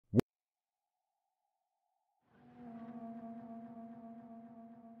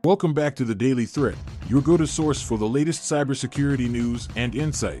Welcome back to the Daily Threat, your go-to source for the latest cybersecurity news and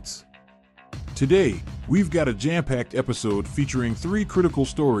insights. Today, we've got a jam-packed episode featuring 3 critical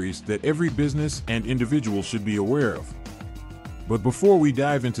stories that every business and individual should be aware of. But before we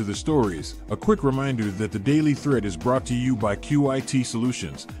dive into the stories, a quick reminder that the Daily Threat is brought to you by QIT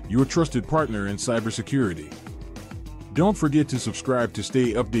Solutions, your trusted partner in cybersecurity. Don't forget to subscribe to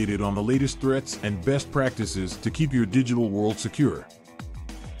stay updated on the latest threats and best practices to keep your digital world secure.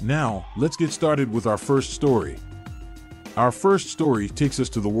 Now, let's get started with our first story. Our first story takes us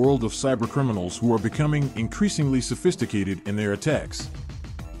to the world of cybercriminals who are becoming increasingly sophisticated in their attacks.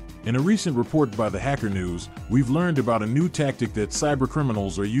 In a recent report by the Hacker News, we've learned about a new tactic that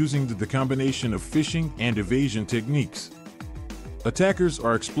cybercriminals are using: the combination of phishing and evasion techniques. Attackers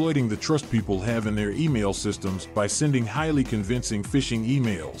are exploiting the trust people have in their email systems by sending highly convincing phishing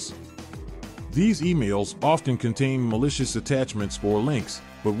emails. These emails often contain malicious attachments or links,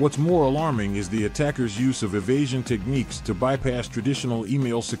 but what's more alarming is the attackers' use of evasion techniques to bypass traditional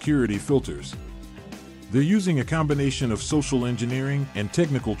email security filters. They're using a combination of social engineering and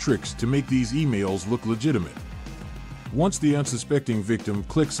technical tricks to make these emails look legitimate. Once the unsuspecting victim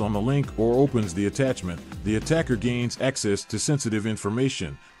clicks on the link or opens the attachment, the attacker gains access to sensitive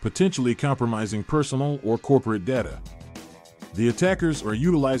information, potentially compromising personal or corporate data. The attackers are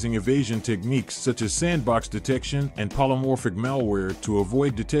utilizing evasion techniques such as sandbox detection and polymorphic malware to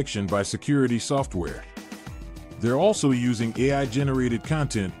avoid detection by security software. They're also using AI-generated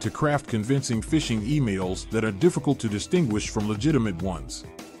content to craft convincing phishing emails that are difficult to distinguish from legitimate ones.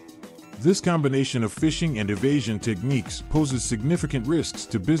 This combination of phishing and evasion techniques poses significant risks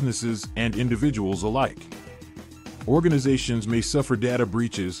to businesses and individuals alike. Organizations may suffer data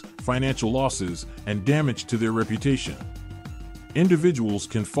breaches, financial losses, and damage to their reputation. Individuals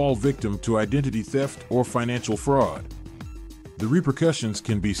can fall victim to identity theft or financial fraud. The repercussions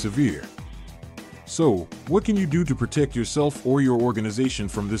can be severe. So, what can you do to protect yourself or your organization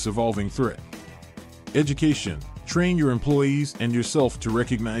from this evolving threat? Education. Train your employees and yourself to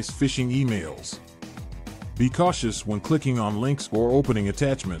recognize phishing emails. Be cautious when clicking on links or opening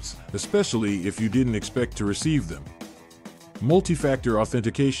attachments, especially if you didn't expect to receive them. Multi-factor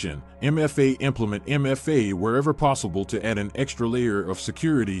authentication, MFA. Implement MFA wherever possible to add an extra layer of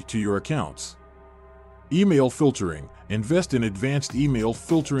security to your accounts. Email filtering. Invest in advanced email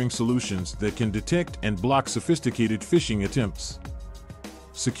filtering solutions that can detect and block sophisticated phishing attempts.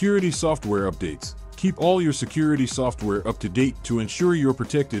 Security software updates. Keep all your security software up to date to ensure you're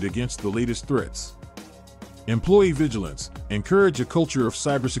protected against the latest threats. Employee vigilance. Encourage a culture of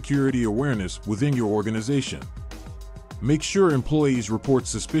cybersecurity awareness within your organization. Make sure employees report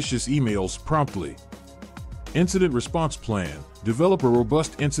suspicious emails promptly. Incident response plan. Develop a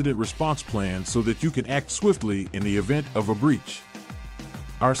robust incident response plan so that you can act swiftly in the event of a breach.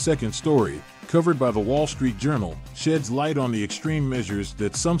 Our second story, covered by the Wall Street Journal, sheds light on the extreme measures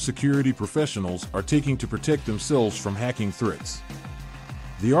that some security professionals are taking to protect themselves from hacking threats.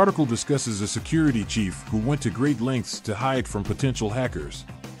 The article discusses a security chief who went to great lengths to hide from potential hackers.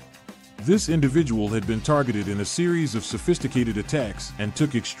 This individual had been targeted in a series of sophisticated attacks and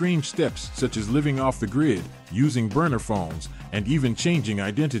took extreme steps such as living off the grid, using burner phones, and even changing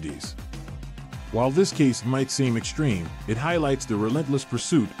identities. While this case might seem extreme, it highlights the relentless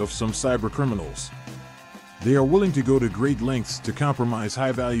pursuit of some cybercriminals. They are willing to go to great lengths to compromise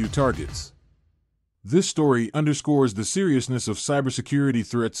high-value targets. This story underscores the seriousness of cybersecurity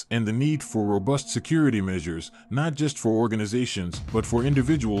threats and the need for robust security measures, not just for organizations, but for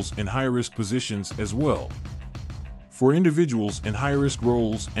individuals in high-risk positions as well. For individuals in high-risk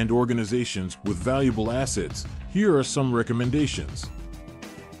roles and organizations with valuable assets, here are some recommendations.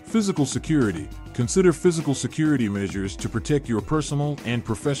 Physical security. Consider physical security measures to protect your personal and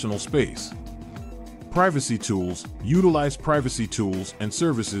professional space. Privacy tools. Utilize privacy tools and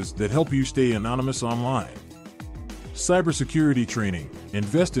services that help you stay anonymous online. Cybersecurity training.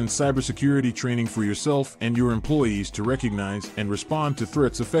 Invest in cybersecurity training for yourself and your employees to recognize and respond to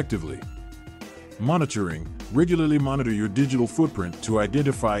threats effectively. Monitoring. Regularly monitor your digital footprint to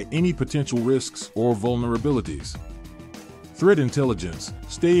identify any potential risks or vulnerabilities. Threat intelligence.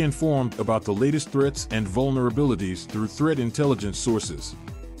 Stay informed about the latest threats and vulnerabilities through threat intelligence sources.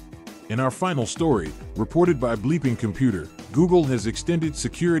 In our final story, reported by Bleeping Computer, Google has extended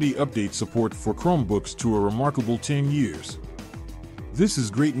security update support for Chromebooks to a remarkable 10 years. This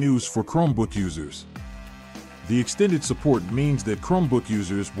is great news for Chromebook users. The extended support means that Chromebook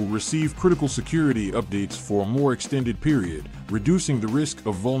users will receive critical security updates for a more extended period, reducing the risk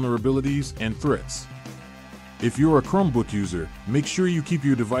of vulnerabilities and threats. If you're a Chromebook user, make sure you keep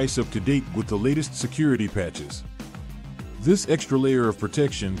your device up to date with the latest security patches. This extra layer of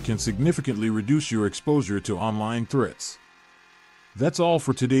protection can significantly reduce your exposure to online threats. That's all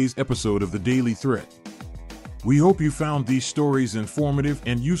for today's episode of The Daily Threat. We hope you found these stories informative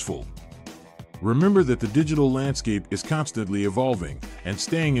and useful. Remember that the digital landscape is constantly evolving, and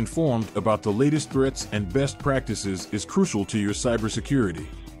staying informed about the latest threats and best practices is crucial to your cybersecurity.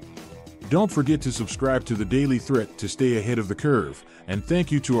 Don't forget to subscribe to The Daily Threat to stay ahead of the curve, and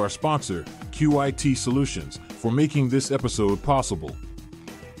thank you to our sponsor, QIT Solutions, for making this episode possible.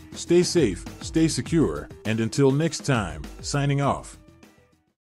 Stay safe, stay secure, and until next time, signing off.